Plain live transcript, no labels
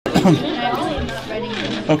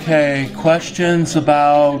Okay, questions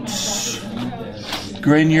about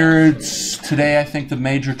Grignards. Today I think the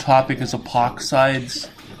major topic is epoxides.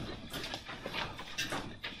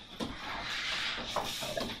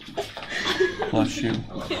 Bless you.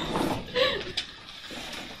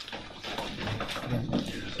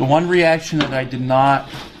 The one reaction that I did not,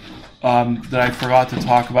 that I forgot to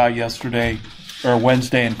talk about yesterday or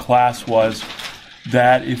Wednesday in class was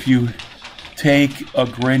that if you take a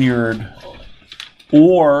Grignard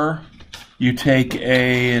or you take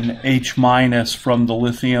an H- from the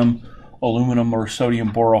lithium, aluminum, or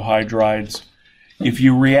sodium borohydrides, if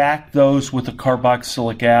you react those with a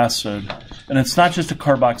carboxylic acid, and it's not just a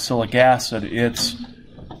carboxylic acid, it's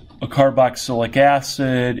a carboxylic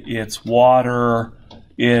acid, it's water,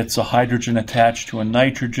 it's a hydrogen attached to a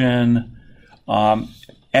nitrogen,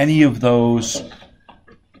 any of those,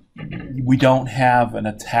 we don't have an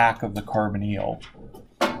attack of the carbonyl.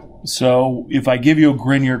 So if I give you a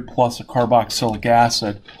Grignard plus a carboxylic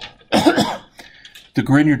acid, the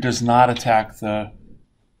Grignard does not attack the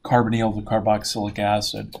carbonyl of the carboxylic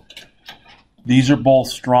acid. These are both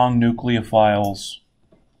strong nucleophiles.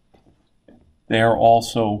 They are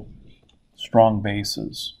also strong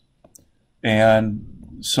bases.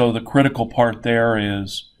 And so the critical part there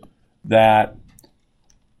is that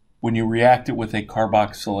when you react it with a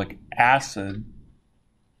carboxylic acid,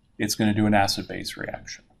 it's going to do an acid-base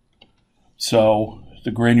reaction. So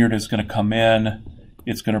the Grignard is going to come in,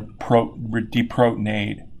 it's going to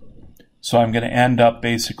deprotonate. So I'm going to end up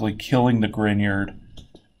basically killing the Grignard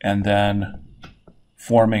and then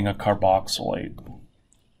forming a carboxylate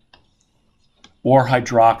or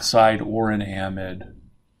hydroxide or an amide.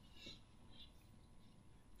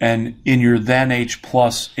 And in your then H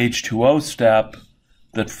plus H2O step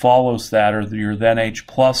that follows that, or your then H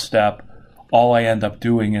plus step, all I end up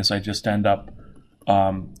doing is I just end up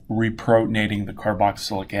reprotonating the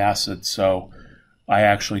carboxylic acid, so I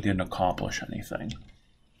actually didn't accomplish anything.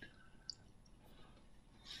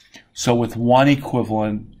 So with one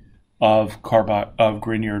equivalent of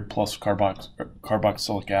Grignard plus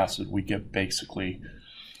carboxylic acid, we get basically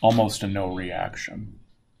almost a no reaction.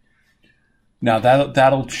 Now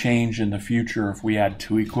that'll change in the future if we add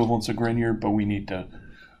two equivalents of Grignard, but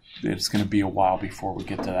it's going to be a while before we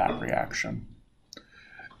get to that reaction.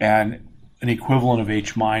 And an equivalent of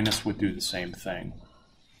H- would do the same thing.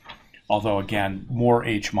 Although, again, more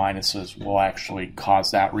H- will actually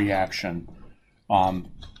cause that reaction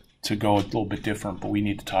to go a little bit different, but we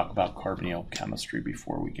need to talk about carbonyl chemistry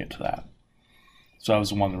before we get to that. So that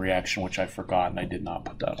was one reaction which I forgot, and I did not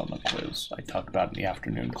put that on the quiz. I talked about it in the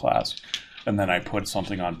afternoon class, and then I put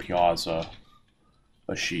something on Piazza,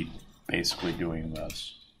 a sheet basically doing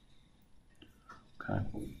this. Okay.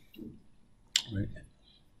 Right.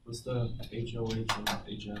 What's the HOH and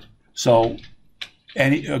HF? So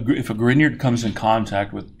if a Grignard comes in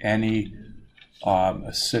contact with any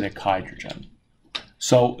acidic hydrogen,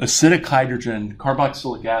 so acidic hydrogen,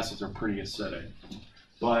 carboxylic acids are pretty acidic.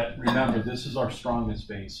 But remember, this is our strongest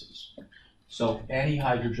bases. So any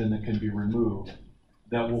hydrogen that can be removed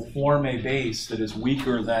that will form a base that is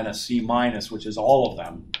weaker than a C-, which is all of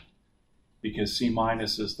them, because C-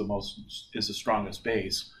 is the strongest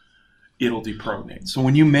base, it'll deprotonate. So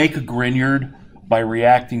when you make a Grignard by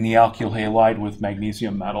reacting the alkyl halide with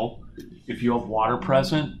magnesium metal, if you have water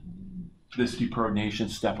present, this deprotonation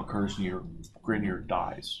step occurs and your Grignard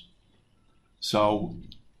dies. So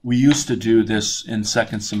we used to do this in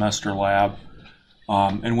second semester lab,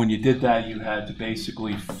 and when you did that, you had to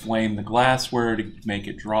basically flame the glassware to make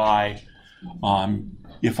it dry.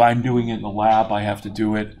 If I'm doing it in the lab, I have to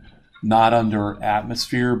do it not under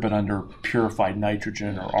atmosphere, but under purified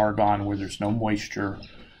nitrogen or argon where there's no moisture.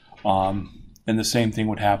 And the same thing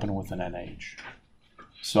would happen with an NH.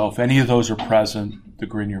 So if any of those are present, the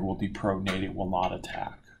Grignard will deprotonate, it will not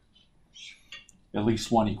attack. At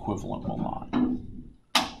least one equivalent will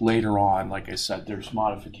not. Later on, like I said, there's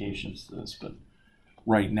modifications to this, but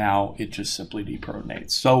right now it just simply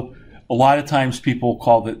deprotonates. So a lot of times people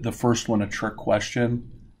call the first one a trick question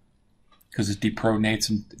because it deprotonates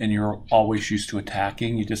and you're always used to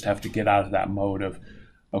attacking. You just have to get out of that mode of,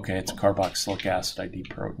 okay, it's a carboxylic acid, I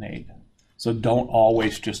deprotonate. So don't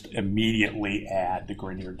always just immediately add the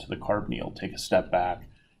Grignard to the carbonyl. Take a step back.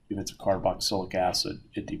 If it's a carboxylic acid,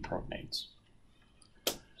 it deprotonates.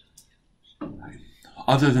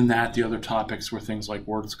 Other than that, the other topics were things like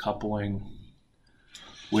Wirtz coupling,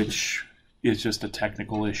 which is just a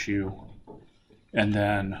technical issue, and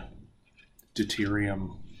then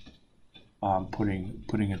deuterium, putting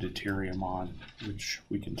a deuterium on, which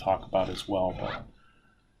we can talk about as well. But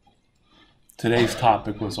today's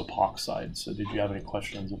topic was epoxides. So did you have any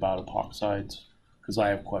questions about epoxides? Because I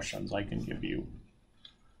have questions I can give you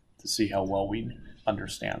to see how well we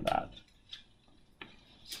understand that.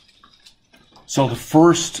 So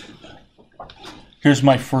here's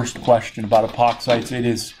my first question about epoxides. It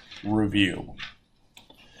is review.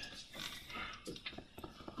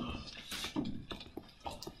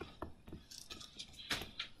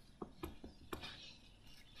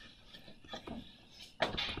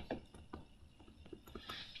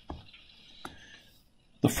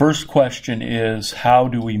 The first question is, how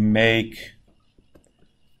do we make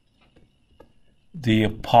the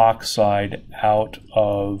epoxide out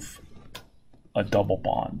of a double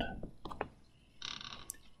bond?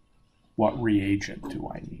 What reagent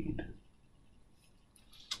do I need?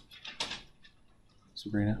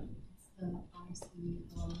 Sabrina?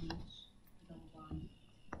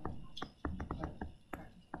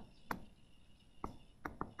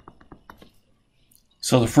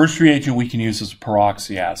 So the first reagent we can use is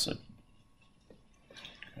peroxy acid.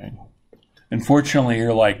 Okay. Unfortunately,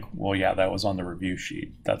 you're like, well, yeah, that was on the review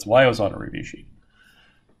sheet. That's why it was on a review sheet.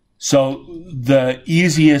 So the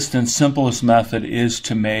easiest and simplest method is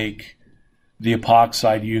to make the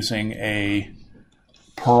epoxide using a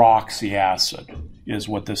peroxy acid, is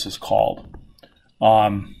what this is called.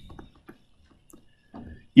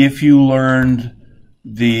 If you learned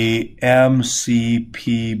the MCPBA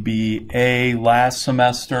last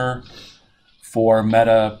semester for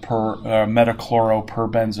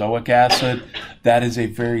metachloroperbenzoic acid, that is a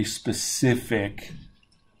very specific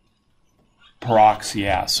peroxy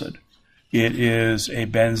acid. It is a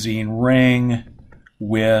benzene ring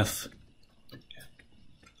with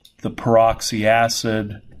the peroxy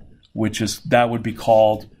acid, that would be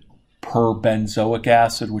called perbenzoic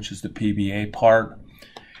acid, which is the PBA part.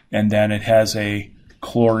 And then it has a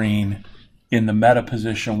chlorine in the meta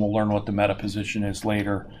position. We'll learn what the meta position is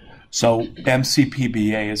later. So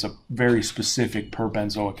MCPBA is a very specific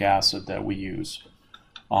perbenzoic acid that we use.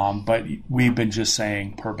 But we've been just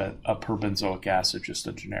saying a perbenzoic acid, just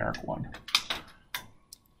a generic one.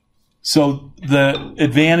 So the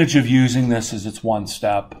advantage of using this is it's one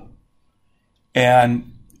step.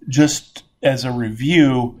 And just as a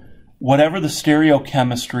review, whatever the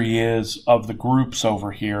stereochemistry is of the groups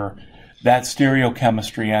over here, that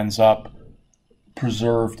stereochemistry ends up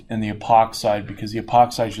preserved in the epoxide, because the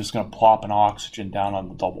epoxide is just going to plop an oxygen down on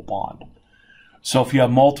the double bond. So if you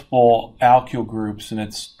have multiple alkyl groups and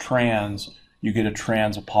it's trans, you get a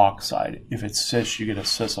trans epoxide. If it's cis, you get a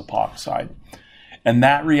cis epoxide. And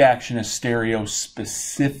that reaction is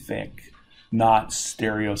stereospecific, not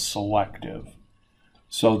stereoselective.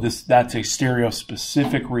 So that's a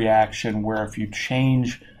stereospecific reaction where if you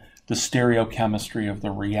change the stereochemistry of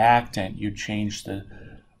the reactant, you change the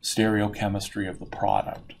stereochemistry of the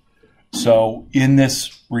product. So in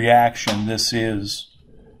this reaction, this is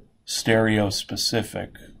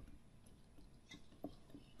stereospecific.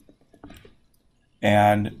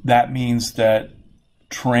 And that means that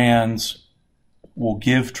trans will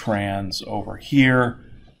give trans over here.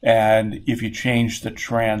 And if you change the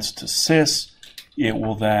trans to cis, it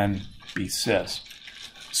will then be cis.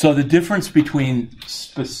 So the difference between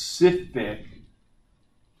specific,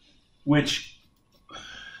 which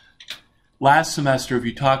last semester, if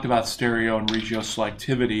you talked about stereo and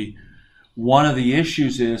regioselectivity, one of the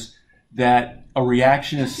issues is that a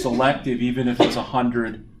reaction is selective even if it's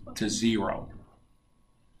 100 to 0.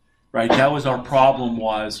 Right? That was our problem,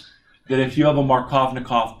 was that if you have a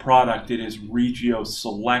Markovnikov product, it is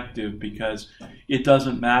regioselective because it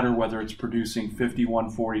doesn't matter whether it's producing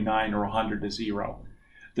 5149 or 100 to 0.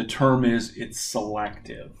 The term is it's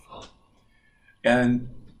selective. And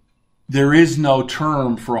there is no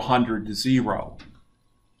term for 100 to 0.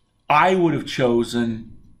 I would have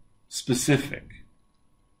chosen specific,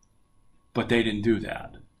 but they didn't do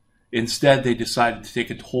that. Instead, they decided to take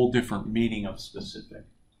a whole different meaning of specific.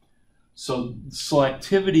 So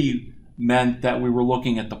selectivity meant that we were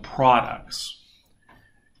looking at the products.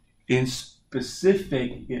 In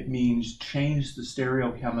specific, it means change the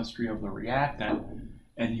stereochemistry of the reactant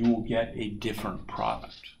and you will get a different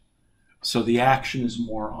product. So the action is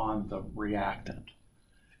more on the reactant.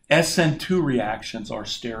 SN2 reactions are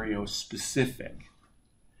stereospecific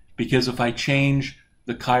because if I change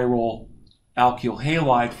the chiral alkyl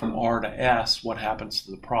halide from R to S, what happens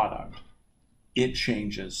to the product? It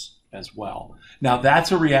changes as well. Now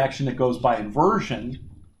that's a reaction that goes by inversion,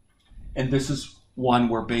 and this is one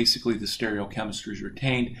where basically the stereochemistry is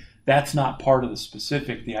retained. That's not part of the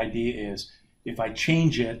specific. The idea is if I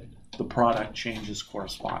change it, the product changes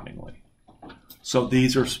correspondingly. So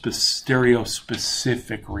these are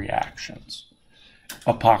stereospecific reactions,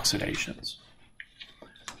 epoxidations.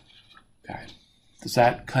 Okay. Does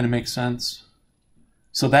that kind of make sense?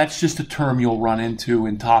 So that's just a term you'll run into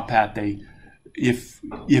in Top Hat. If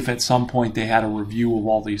at some point they had a review of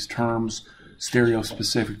all these terms,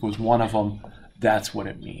 stereospecific was one of them, that's what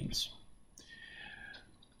it means.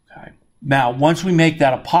 Okay. Now, once we make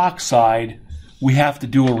that epoxide, we have to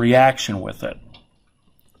do a reaction with it.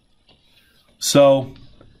 So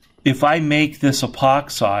if I make this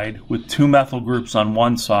epoxide with 2 methyl groups on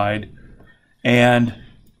one side and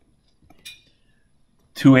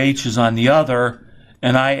 2 H's on the other,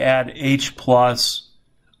 and I add H plus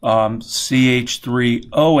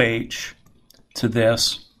CH3OH to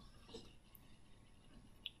this,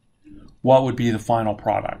 what would be the final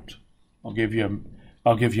product? I'll give you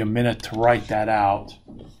a minute to write that out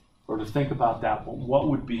or to think about that, but what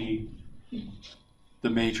would be the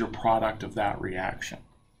major product of that reaction?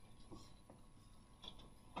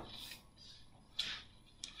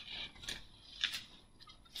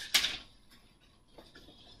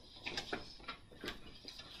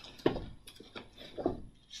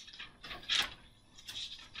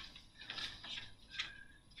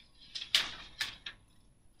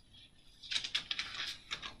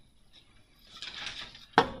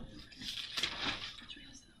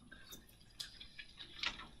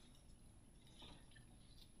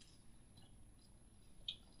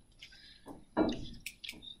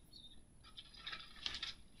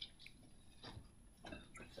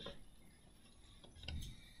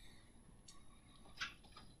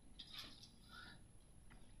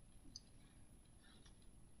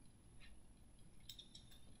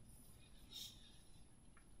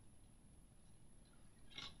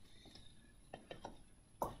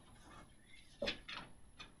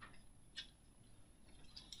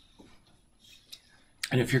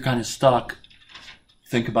 And if you're kind of stuck,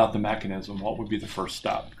 think about the mechanism. What would be the first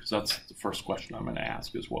step? Because that's the first question I'm going to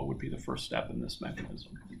ask, is what would be the first step in this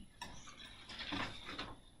mechanism?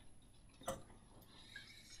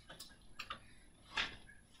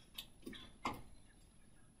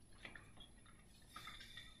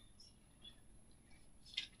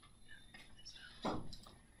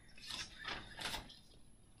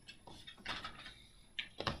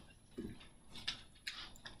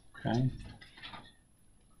 Okay.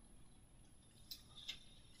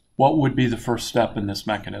 What would be the first step in this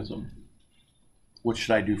mechanism? What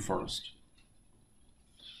should I do first?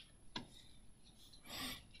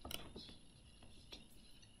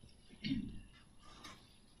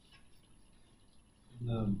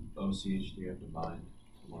 The OCH3 have to bind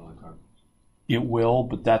to one of the carbons. It will,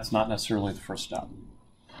 but that's not necessarily the first step.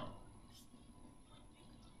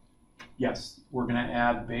 Yes, we're going to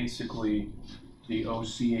add basically the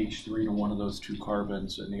OCH3 to one of those 2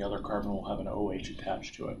 carbons, and the other carbon will have an OH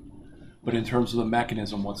attached to it. But in terms of the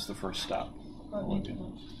mechanism, what's the first step?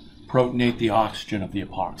 Protonate the oxygen of the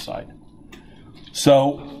epoxide.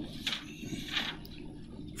 So,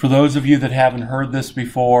 for those of you that haven't heard this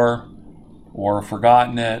before or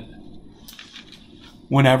forgotten it,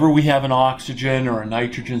 whenever we have an oxygen or a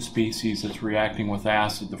nitrogen species that's reacting with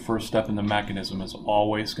acid, the first step in the mechanism is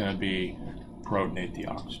always going to be protonate the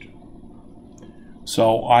oxygen.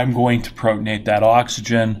 So I'm going to protonate that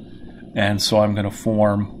oxygen, and so I'm going to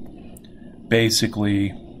form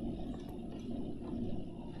basically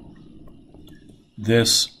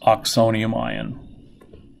this oxonium ion.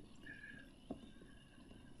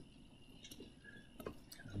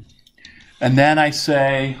 And then I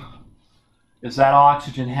say, is that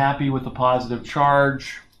oxygen happy with the positive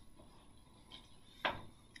charge?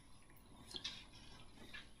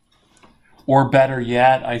 Or better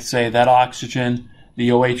yet, I say that oxygen,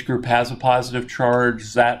 the OH group has a positive charge.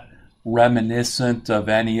 Is that reminiscent of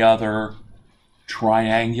any other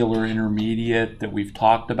triangular intermediate that we've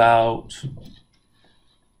talked about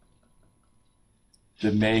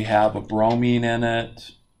that may have a bromine in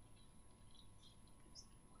it?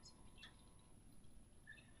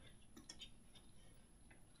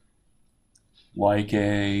 Like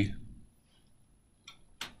a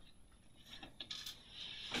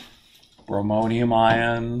bromonium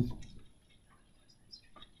ion?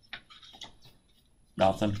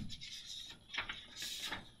 Nothing.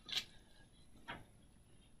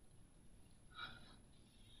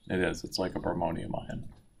 It is. It's like a bromonium ion.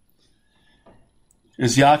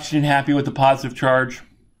 Is the oxygen happy with the positive charge?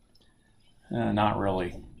 Not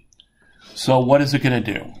really. So what is it going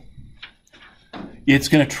to do? It's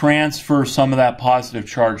going to transfer some of that positive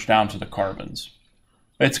charge down to the carbons.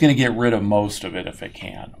 It's going to get rid of most of it if it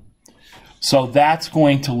can. So that's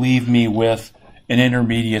going to leave me with an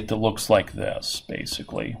intermediate that looks like this,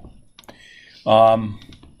 basically.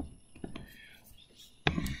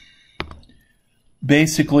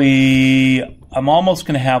 basically, I'm almost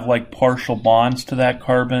going to have like partial bonds to that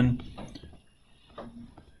carbon.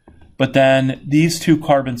 But then these two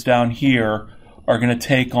carbons down here are going to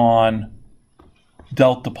take on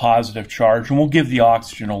delta positive charge. And we'll give the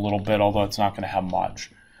oxygen a little bit, although it's not going to have much.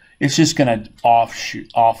 It's just going to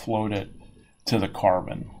offload it to the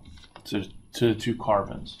carbon, to the two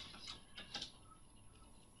carbons.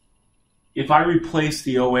 If I replace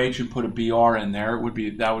the OH and put a Br in there,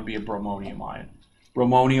 that would be a bromonium ion.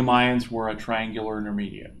 Bromonium ions were a triangular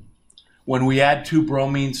intermediate. When we add two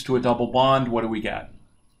bromines to a double bond, what do we get?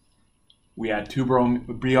 We add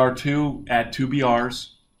Br2, add two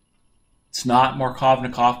Brs. It's not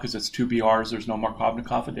Markovnikov because it's two Brs. There's no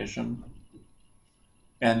Markovnikov addition.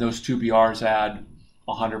 And those two Brs add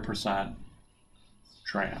 100%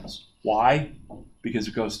 trans. Why? Because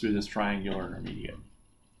it goes through this triangular intermediate.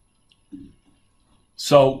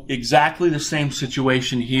 So exactly the same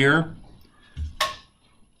situation here.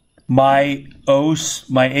 My HOCH3,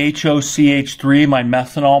 my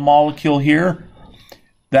methanol molecule here,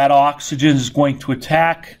 that oxygen is going to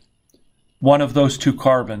attack one of those two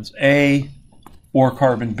carbons, A or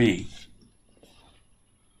carbon B.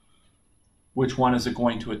 Which one is it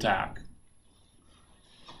going to attack?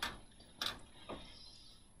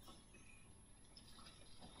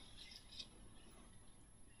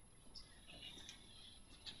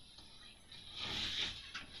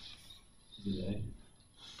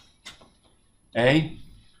 A?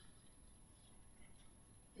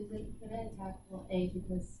 Is it going to attack A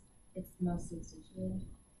because it's the most substituent?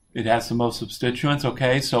 It has the most substituents,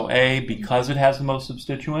 okay. So A, because it has the most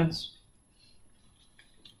substituents.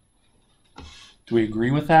 Do we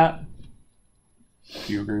agree with that?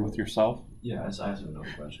 Do you agree with yourself? Yeah, I have another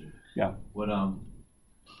question. Yeah. What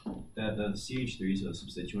the CH3, so the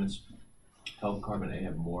substituents, help carbon A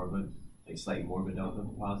have more of a, like slightly more of a delta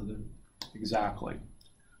positive? Exactly.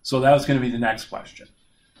 So that was going to be the next question.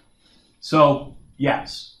 So,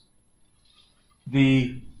 yes,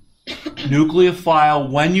 the nucleophile,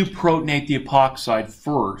 when you protonate the epoxide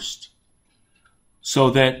first, so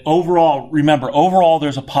that overall, remember, overall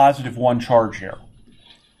there's a positive one charge here.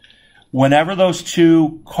 Whenever those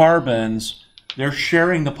two carbons, they're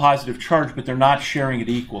sharing the positive charge, but they're not sharing it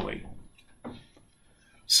equally.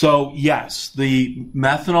 So, yes, the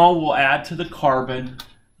methanol will add to the carbon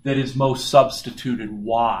that is most substituted.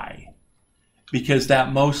 Why? Because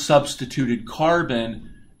that most substituted carbon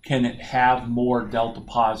can have more delta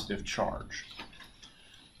positive charge.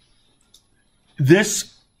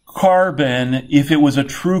 This carbon, if it was a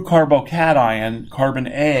true carbocation, carbon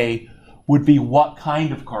A, would be what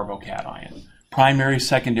kind of carbocation? Primary,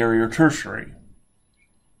 secondary, or tertiary?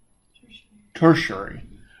 Tertiary.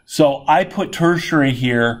 So I put tertiary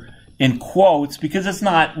here in quotes because it's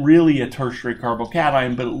not really a tertiary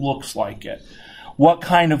carbocation, but it looks like it. What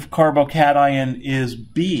kind of carbocation is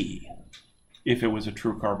B if it was a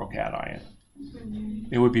true carbocation?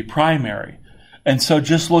 It would be primary. And so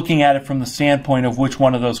just looking at it from the standpoint of which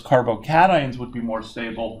one of those carbocations would be more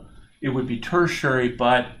stable, it would be tertiary,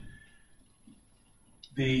 but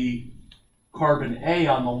the carbon A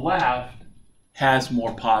on the left has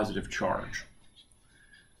more positive charge.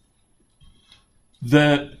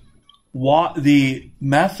 The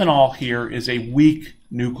methanol here is a weak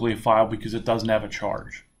nucleophile because it doesn't have a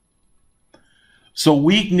charge. So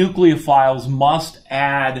weak nucleophiles must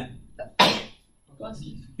add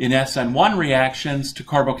in SN1 reactions to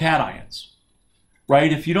carbocations,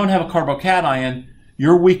 right? If you don't have a carbocation,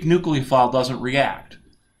 your weak nucleophile doesn't react.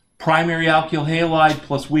 Primary alkyl halide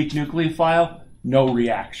plus weak nucleophile, no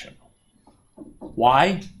reaction.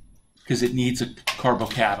 Why? Because it needs a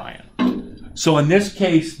carbocation. So in this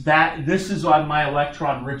case, this is on my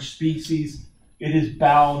electron-rich species. It is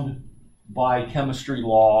bound by chemistry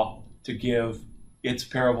law to give its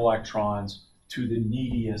pair of electrons to the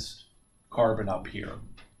neediest carbon up here,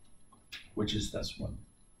 which is this one,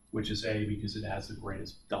 which is A because it has the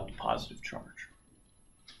greatest delta positive charge.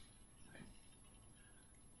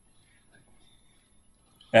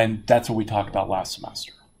 And that's what we talked about last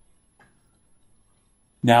semester.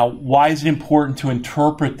 Now, why is it important to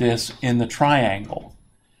interpret this in the triangle?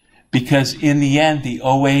 Because in the end, the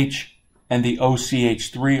OH and the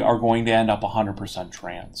OCH3 are going to end up 100%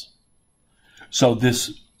 trans. So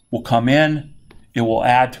this will come in, it will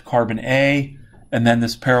add to carbon A, and then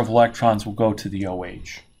this pair of electrons will go to the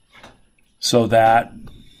OH. So that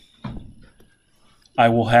I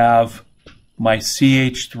will have my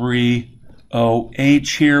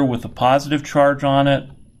CH3OH here with a positive charge on it,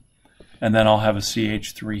 and then I'll have a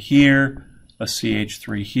CH3 here, a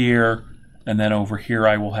CH3 here, and then over here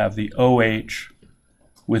I will have the OH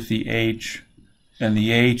with the H and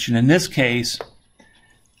the H. And in this case,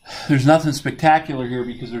 There's nothing spectacular here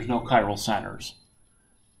because there's no chiral centers.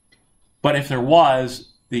 But if there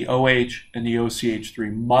was, the OH and the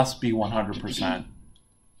OCH3 must be 100%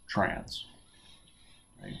 trans.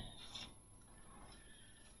 Right?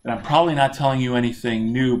 And I'm probably not telling you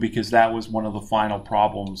anything new because that was one of the final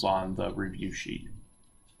problems on the review sheet,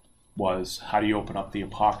 was how do you open up the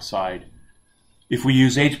epoxide? If we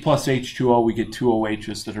use H plus H2O, we get two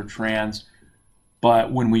OHs that are trans.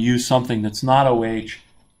 But when we use something that's not OH,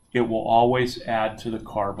 it will always add to the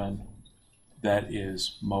carbon that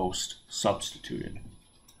is most substituted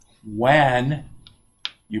when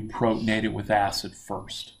you protonate it with acid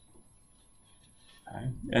first. Okay?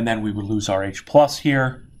 And then we would lose our H plus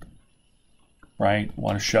here, right? I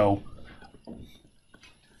want to show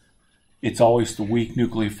it's always the weak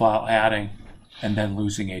nucleophile adding and then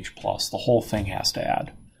losing H plus. The whole thing has to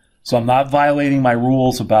add. So I'm not violating my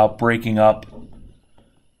rules about breaking up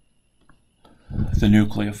the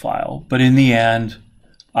nucleophile, but in the end,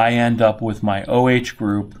 I end up with my OH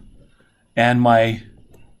group and my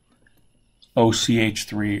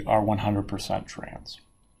OCH3 are 100% trans.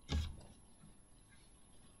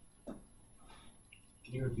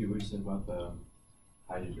 Can you repeat what you said about the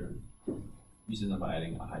hydrogen? You said about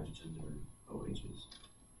adding a hydrogen to OHs.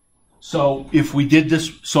 So if we did this,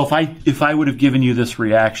 so if I would have given you this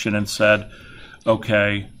reaction and said,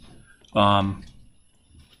 okay,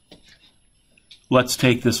 let's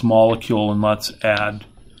take this molecule and let's add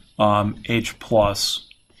H plus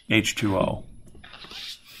H2O.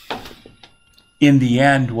 In the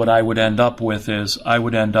end, what I would end up with is I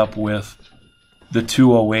would end up with the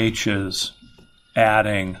two OHs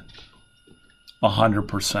adding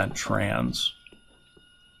 100% trans.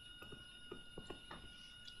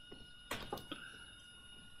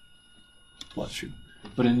 Bless you.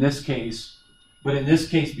 But in this case,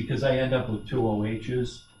 because I end up with two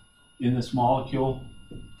OHs in this molecule,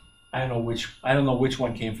 I don't know which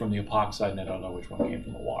one came from the epoxide, and I don't know which one came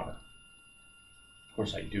from the water. Of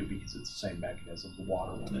course I do, because it's the same mechanism. The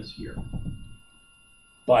water one is here.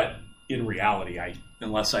 But in reality,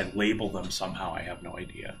 unless I label them somehow, I have no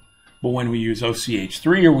idea. But when we use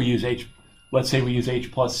OCH3 or we use let's say we use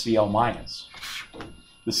H plus Cl minus,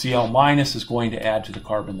 the Cl minus is going to add to the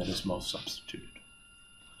carbon that is most substituted.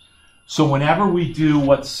 So whenever we do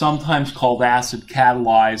what's sometimes called acid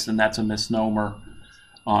catalyzed, and that's a misnomer,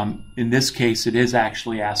 in this case it is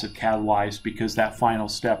actually acid catalyzed because that final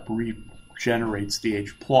step regenerates the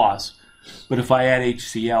H plus. But if I add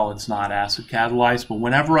HCl, it's not acid catalyzed. But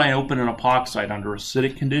whenever I open an epoxide under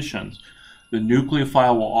acidic conditions, the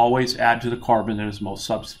nucleophile will always add to the carbon that is most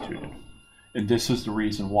substituted. And this is the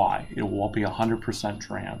reason why. It will be 100%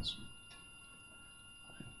 trans.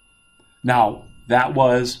 Now, that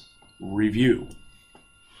was review,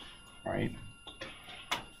 right?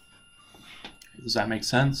 Does that make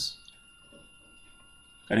sense?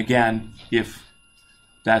 And again, if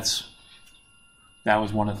that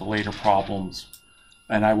was one of the later problems,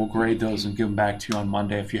 and I will grade those and give them back to you on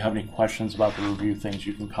Monday. If you have any questions about the review things,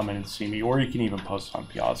 you can come in and see me, or you can even post on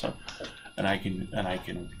Piazza, and I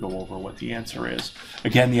can go over what the answer is.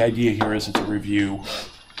 Again, the idea here is it's a review.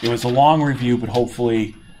 It was a long review, but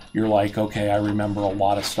hopefully you're like, okay, I remember a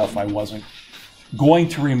lot of stuff I wasn't going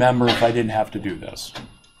to remember if I didn't have to do this.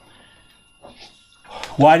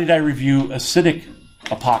 Why did I review acidic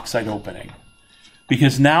epoxide opening?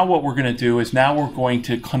 Because now what we're going to do is now we're going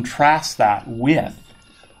to contrast that with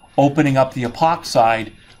opening up the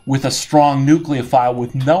epoxide with a strong nucleophile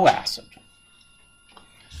with no acid.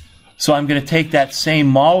 So I'm going to take that same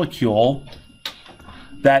molecule,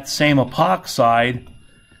 that same epoxide,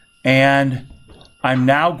 and I'm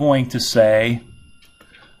now going to say,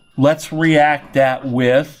 let's react that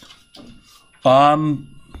with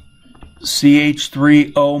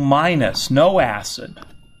CH3O minus, no acid.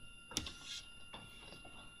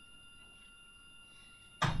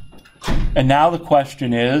 And now the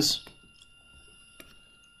question is,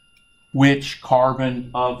 which carbon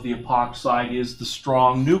of the epoxide is the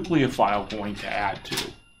strong nucleophile going to add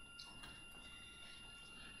to?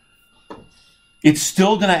 It's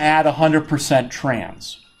still going to add 100%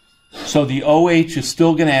 trans. So the OH is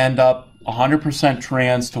still going to end up 100%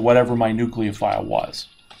 trans to whatever my nucleophile was.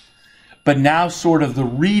 But now sort of the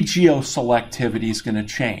regioselectivity is going to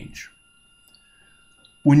change.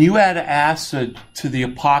 When you add acid to the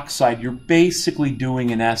epoxide, you're basically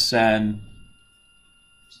doing an SN.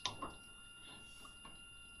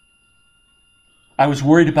 I was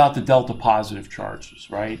worried about the delta positive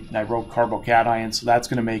charges, right? And I wrote carbocation, so that's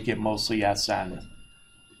going to make it mostly SN.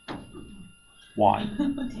 Why?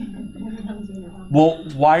 Well,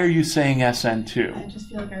 why are you saying SN2? I just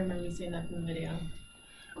feel like I remember you saying that from the video.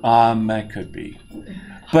 That could be.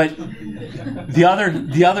 But the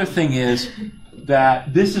other thing is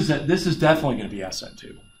that this is definitely going to be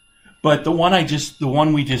SN2. But the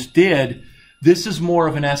one we just did, this is more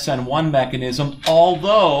of an SN1 mechanism,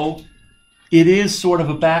 although it is sort of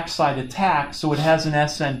a backside attack, so it has an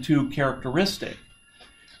SN2 characteristic,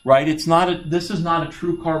 right? This is not a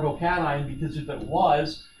true carbocation, because if it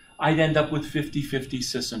was, I'd end up with 50-50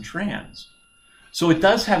 cis and trans. So it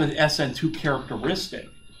does have an SN2 characteristic,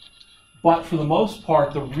 but for the most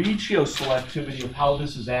part, the regioselectivity of how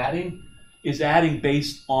this is adding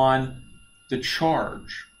based on the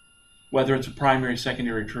charge, whether it's a primary,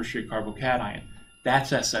 secondary, tertiary carbocation.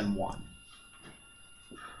 That's SN1.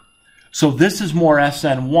 So this is more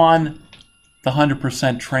SN1. The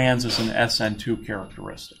 100% trans is an SN2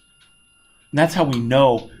 characteristic. And that's how we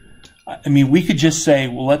know. I mean, we could just say,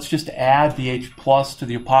 well, let's just add the H plus to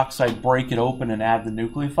the epoxide, break it open, and add the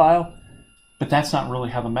nucleophile. But that's not really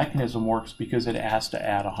how the mechanism works, because it has to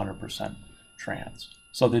add 100% trans.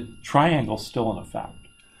 So the triangle's still in effect.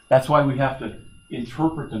 That's why we have to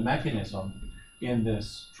interpret the mechanism in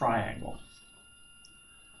this triangle.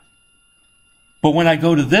 But when I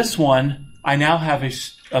go to this one, I now have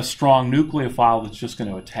a strong nucleophile that's just going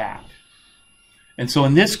to attack. And so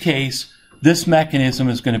in this case, this mechanism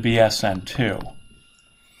is going to be SN2.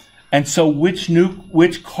 And so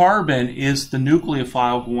which carbon is the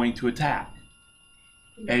nucleophile going to attack?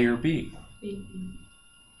 A or B? B.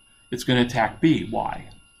 It's going to attack B. Why?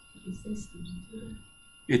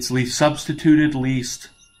 It's least substituted, least.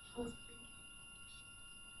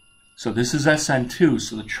 So this is SN2,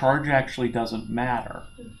 so the charge actually doesn't matter.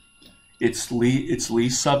 It's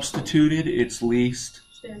least substituted, it's least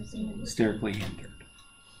sterically hindered.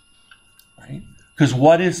 Right? Because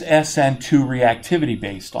what is SN2 reactivity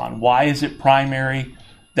based on? Why is it primary,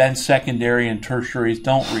 then secondary, and tertiaries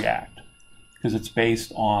don't react? Because it's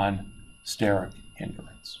based on steric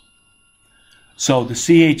hindrance. So the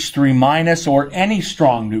CH3 minus or any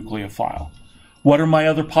strong nucleophile. What are my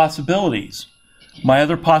other possibilities? My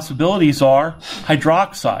other possibilities are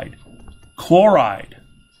hydroxide, chloride.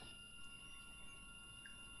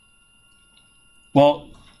 Well,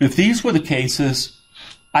 if these were the cases,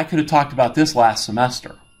 I could have talked about this last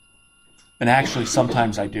semester. And actually,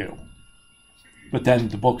 sometimes I do. But then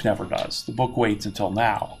the book never does. The book waits until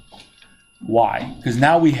now. Why? Because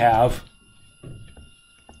now we have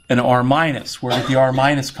an R minus. Where did the R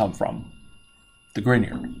minus come from? The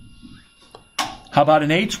Grignard. How about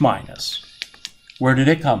an H minus? Where did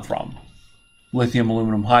it come from? Lithium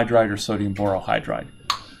aluminum hydride or sodium borohydride.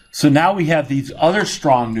 So now we have these other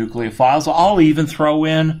strong nucleophiles. I'll even throw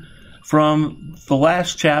in from the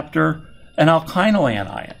last chapter an alkynyl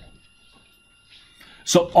anion.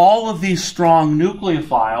 So all of these strong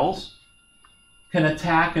nucleophiles can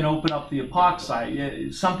attack and open up the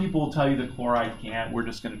epoxide. Some people will tell you the chloride can't. We're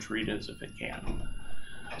just going to treat it as if it can.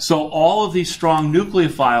 So all of these strong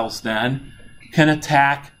nucleophiles then can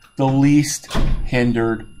attack the least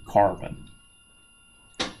hindered carbon.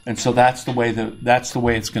 And so that's the way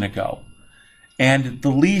it's going to go. And the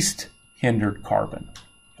least hindered carbon.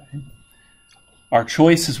 Okay. Our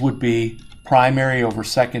choices would be primary over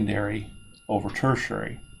secondary over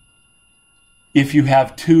tertiary. If you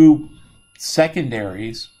have two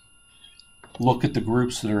secondaries, look at the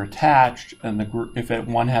groups that are attached, and if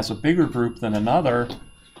one has a bigger group than another,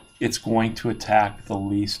 it's going to attack the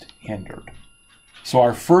least hindered. So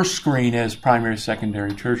our first screen is primary,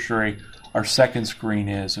 secondary, tertiary. Our second screen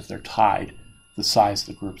is, if they're tied, the size of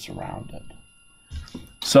the groups around it.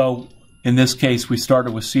 So in this case, we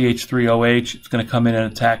started with CH3OH. It's going to come in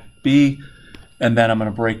and attack B, and then I'm going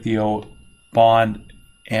to break the O bond,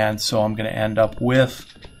 and so I'm going to end up with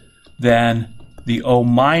then the O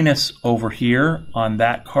minus over here on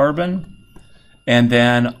that carbon, and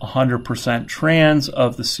then 100% trans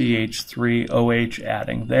of the CH3OH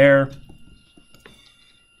adding there.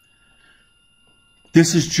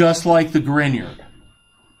 This is just like the Grignard.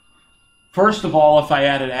 First of all, if I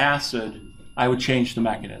added acid, I would change the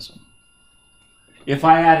mechanism. If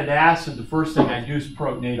I added acid, the first thing I'd do is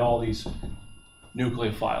protonate all these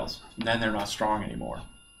nucleophiles, and then they're not strong anymore.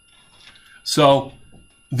 So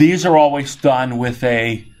these are always done with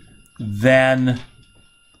a then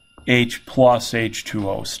H plus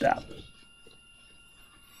H2O step.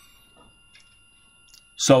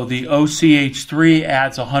 So the OCH3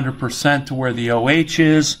 adds 100% to where the OH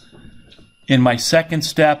is. In my second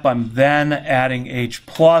step, I'm then adding H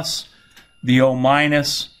plus. The O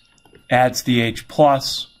minus adds the H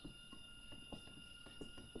plus.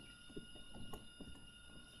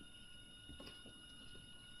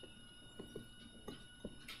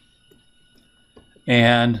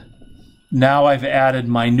 And now I've added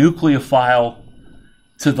my nucleophile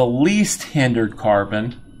to the least hindered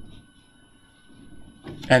carbon,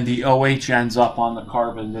 and the OH ends up on the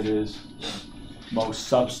carbon that is most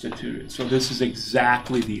substituted. So this is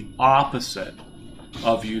exactly the opposite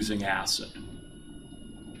of using acid.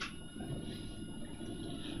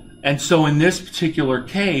 And so in this particular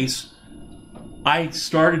case, I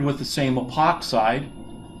started with the same epoxide.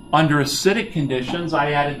 Under acidic conditions,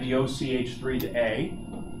 I added the OCH3 to A.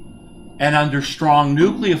 And under strong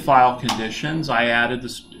nucleophile conditions, I added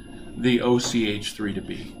the OCH3 to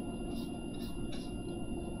B.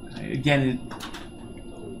 Again,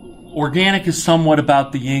 organic is somewhat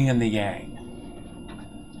about the yin and the yang,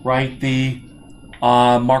 right? The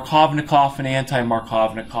Markovnikov and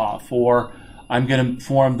anti-Markovnikov, or I'm going to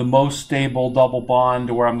form the most stable double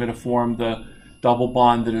bond, or I'm going to form the double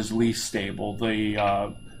bond that is least stable,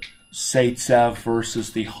 the Zaitsev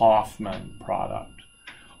versus the Hoffman product.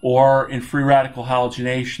 Or in free radical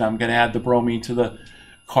halogenation, I'm going to add the bromine to the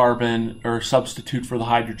carbon or substitute for the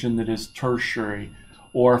hydrogen that is tertiary.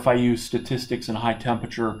 Or if I use statistics in high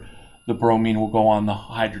temperature, the bromine will go on the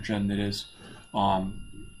hydrogen that is on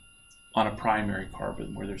a primary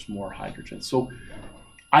carbon where there's more hydrogen. So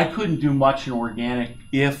I couldn't do much in organic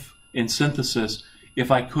in synthesis, if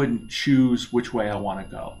I couldn't choose which way I want to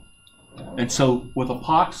go. And so with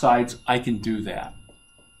epoxides, I can do that.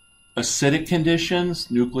 Acidic conditions,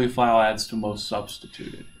 nucleophile adds to most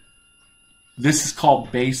substituted. This is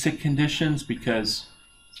called basic conditions because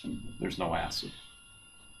there's no acid.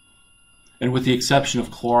 And with the exception of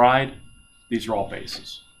chloride, these are all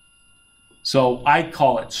bases. So I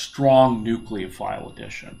call it strong nucleophile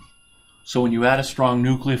addition. So when you add a strong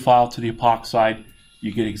nucleophile to the epoxide,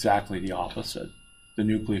 you get exactly the opposite. The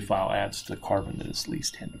nucleophile adds to the carbon that is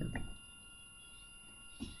least hindered.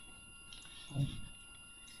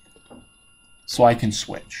 So I can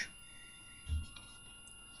switch.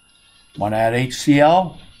 Want to add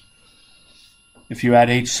HCl? If you add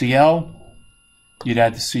HCl, you'd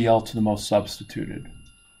add the Cl to the most substituted.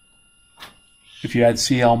 If you add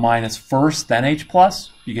Cl minus first, then H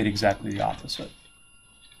plus, you get exactly the opposite.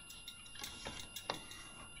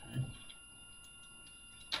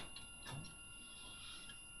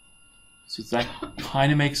 So that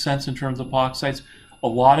kind of makes sense in terms of epoxides. A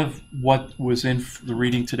lot of what was in the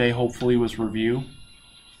reading today hopefully was review,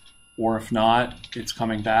 or if not, it's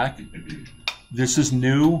coming back. This is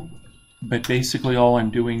new, but basically all I'm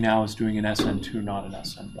doing now is doing an SN2, not an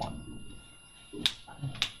SN1.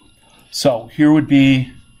 So here would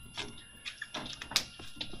be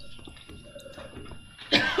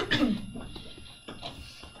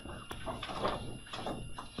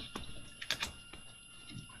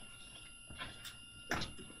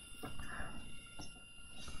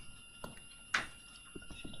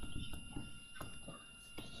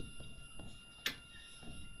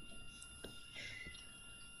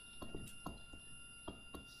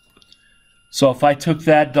so if I took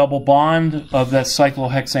that double bond of that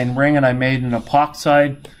cyclohexane ring and I made an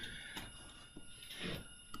epoxide,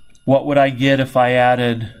 what would I get if I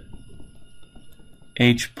added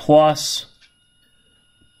H plus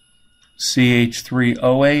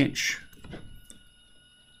CH3OH?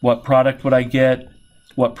 What product would I get?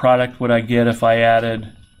 What product would I get if I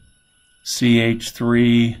added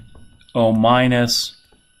CH3O minus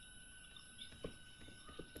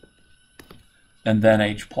and then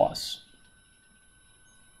H plus?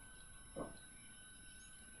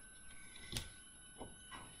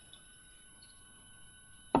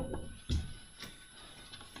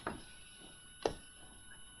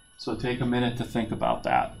 So take a minute to think about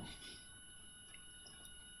that.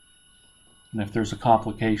 And if there's a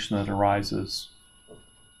complication that arises,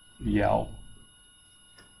 yell.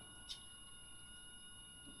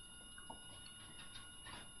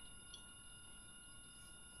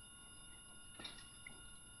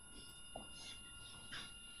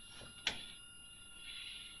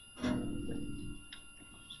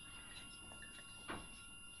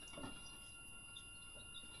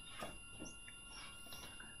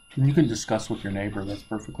 And you can discuss with your neighbor, that's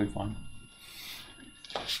perfectly fine.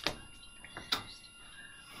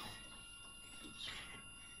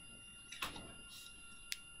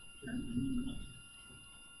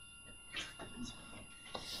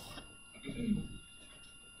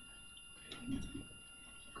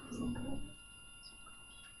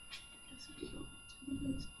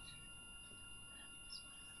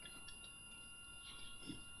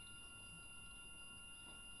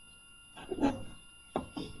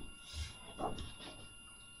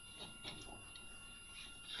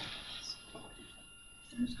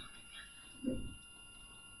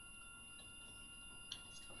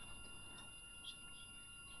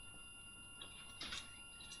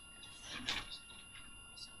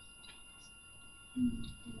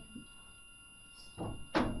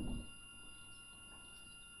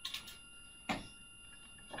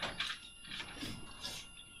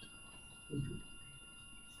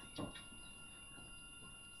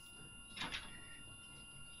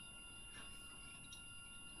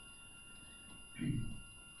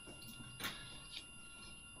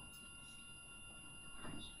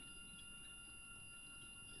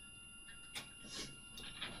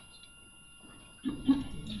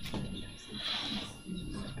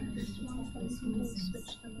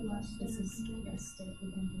 This is a state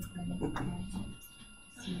we can do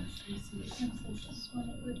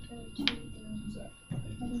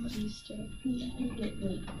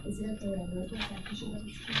Is it okay when I wrote this?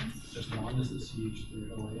 As long as the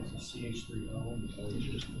CH3OA is a CH3O and the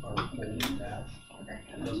OH are holding dash,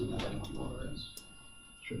 it doesn't matter what it is.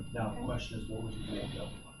 Sure. Now the question is, what would you make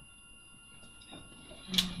up?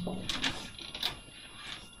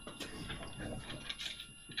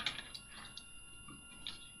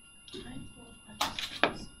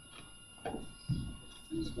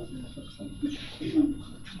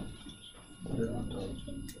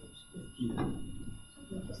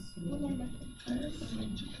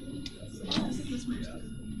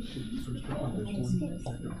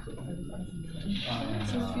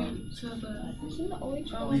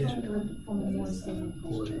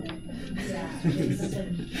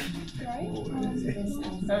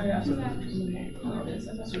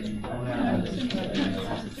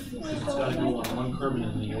 It's got to go on one carbon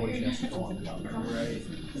and the OH has to go on the other. Right.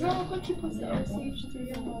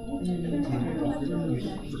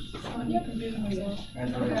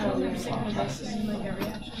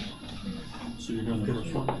 So you're doing the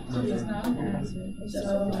first one?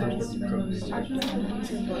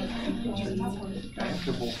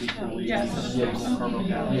 After both equally.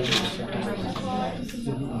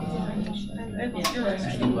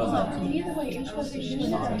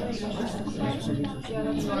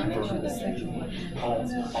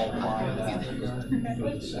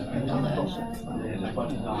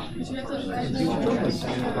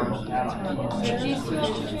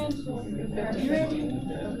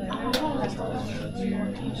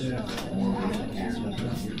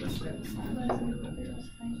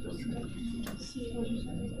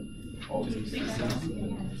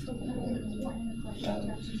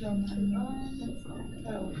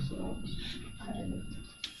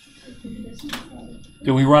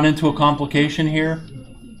 Did we run into a complication here?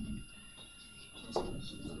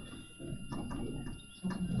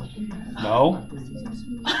 No?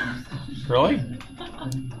 Really?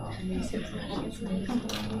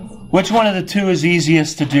 Which one of the two is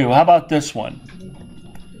easiest to do? How about this one?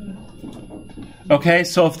 Okay,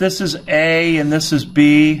 so if this is A and this is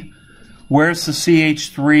B, where's the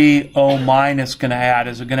CH3O minus going to add?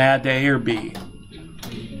 Is it going to add to A or B?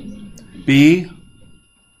 B?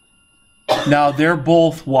 Now, they're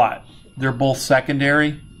both what? They're both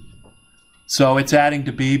secondary. So it's adding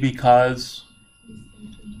to B because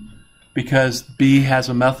B has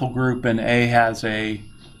a methyl group and A has an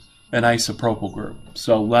isopropyl group.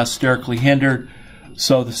 So less sterically hindered.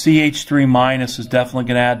 So the CH3 minus is definitely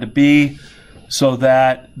going to add to B. So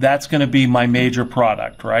that's going to be my major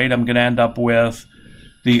product, right? I'm going to end up with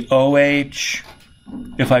the OH.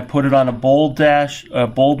 If I put it on a bold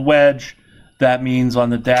wedge, that means on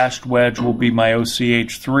the dashed wedge will be my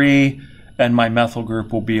OCH3, and my methyl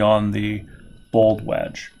group will be on the bold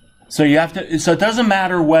wedge. So you have to. So it doesn't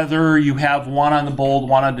matter whether you have one on the bold,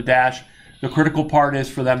 one on the dash. The critical part is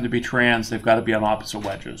for them to be trans, they've got to be on opposite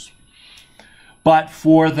wedges. But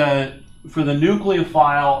for the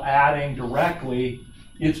nucleophile adding directly,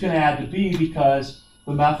 it's going to add to B because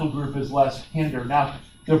the methyl group is less hindered. Now,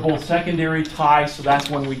 they're both secondary ties, so that's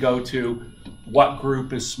when we go to what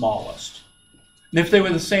group is smallest. And if they were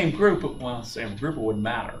the same group, it wouldn't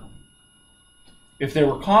matter. If they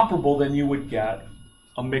were comparable, then you would get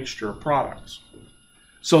a mixture of products.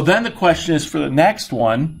 So then the question is for the next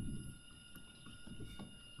one,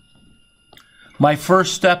 my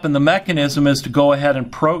first step in the mechanism is to go ahead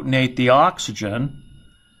and protonate the oxygen,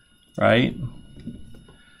 right?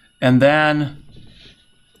 And then,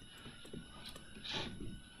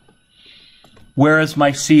 where is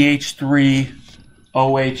my CH3OH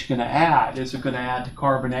going to add? Is it going to add to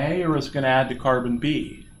carbon A or is it going to add to carbon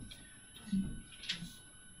B?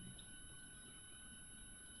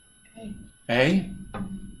 A?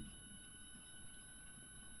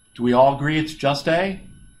 Do we all agree it's just A?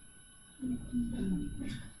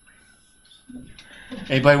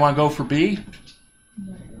 Anybody want to go for B?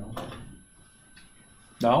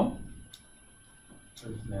 No?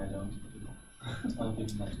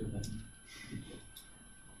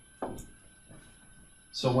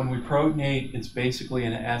 So when we protonate, it's basically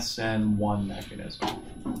an SN1 mechanism.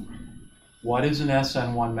 What is an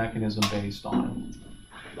SN1 mechanism based on?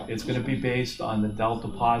 It's going to be based on the delta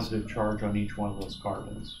positive charge on each one of those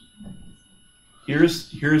carbons. Here's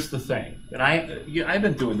the thing, and I've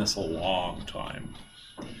been doing this a long time.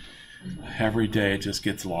 every day it just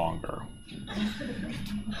gets longer.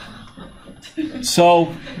 So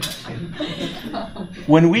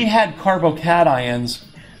when we had carbocations,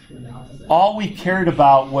 all we cared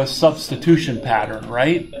about was substitution pattern,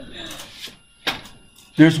 right?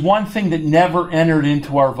 There's one thing that never entered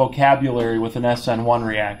into our vocabulary with an SN1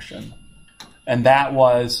 reaction, and that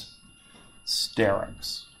was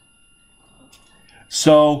sterics.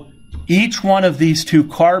 So each one of these two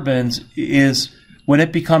carbons is, when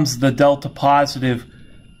it becomes the delta positive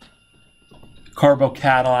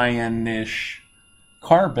carbocation-ish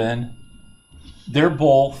carbon, they're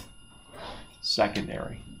both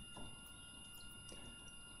secondary.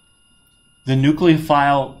 The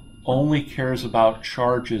nucleophile only cares about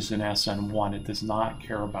charges in SN1. It does not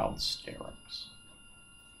care about sterics.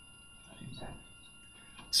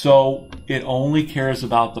 So it only cares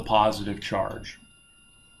about the positive charge.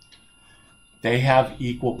 They have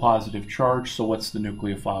equal positive charge, so what's the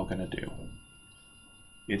nucleophile going to do?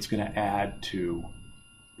 It's going to add to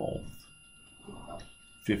both.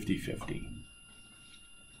 50-50.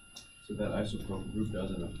 So that isopropyl group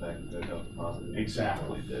doesn't affect the delta positive?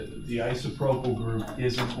 Exactly. The isopropyl group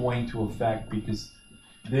isn't going to affect, because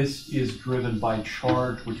this is driven by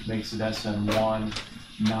charge, which makes it SN1,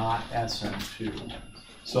 not SN2.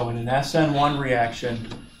 So in an SN1 reaction,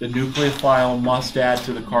 the nucleophile must add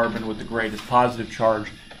to the carbon with the greatest positive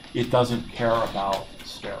charge. It doesn't care about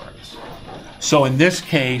sterics. So in this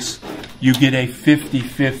case, you get a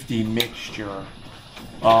 50-50 mixture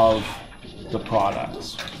of the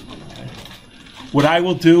products. Okay. What I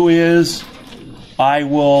will do is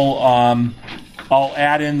I'll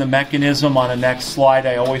add in the mechanism on the next slide.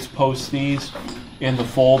 I always post these in the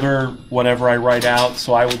folder, whatever I write out,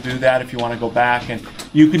 so I will do that if you want to go back, and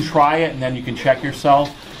you can try it and then you can check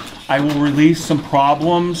yourself. I will release some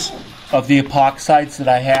problems of the epoxides that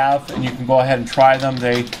I have, and you can go ahead and try them.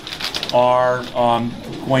 They are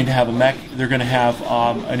going to have they're going to have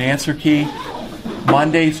an answer key.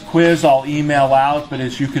 Monday's quiz I'll email out, but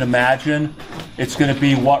as you can imagine, it's going to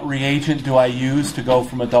be what reagent do I use to go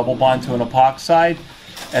from a double bond to an epoxide,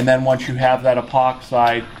 and then once you have that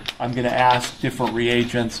epoxide, I'm going to ask different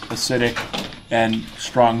reagents, acidic and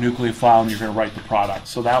strong nucleophile, and you're going to write the product.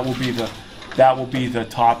 So that will be the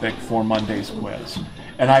topic for Monday's quiz.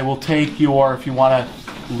 And I will take your, if you want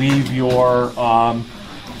to leave your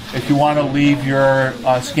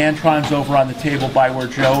Scantrons over on the table by where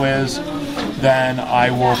Joe is, then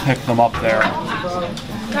I will pick them up there.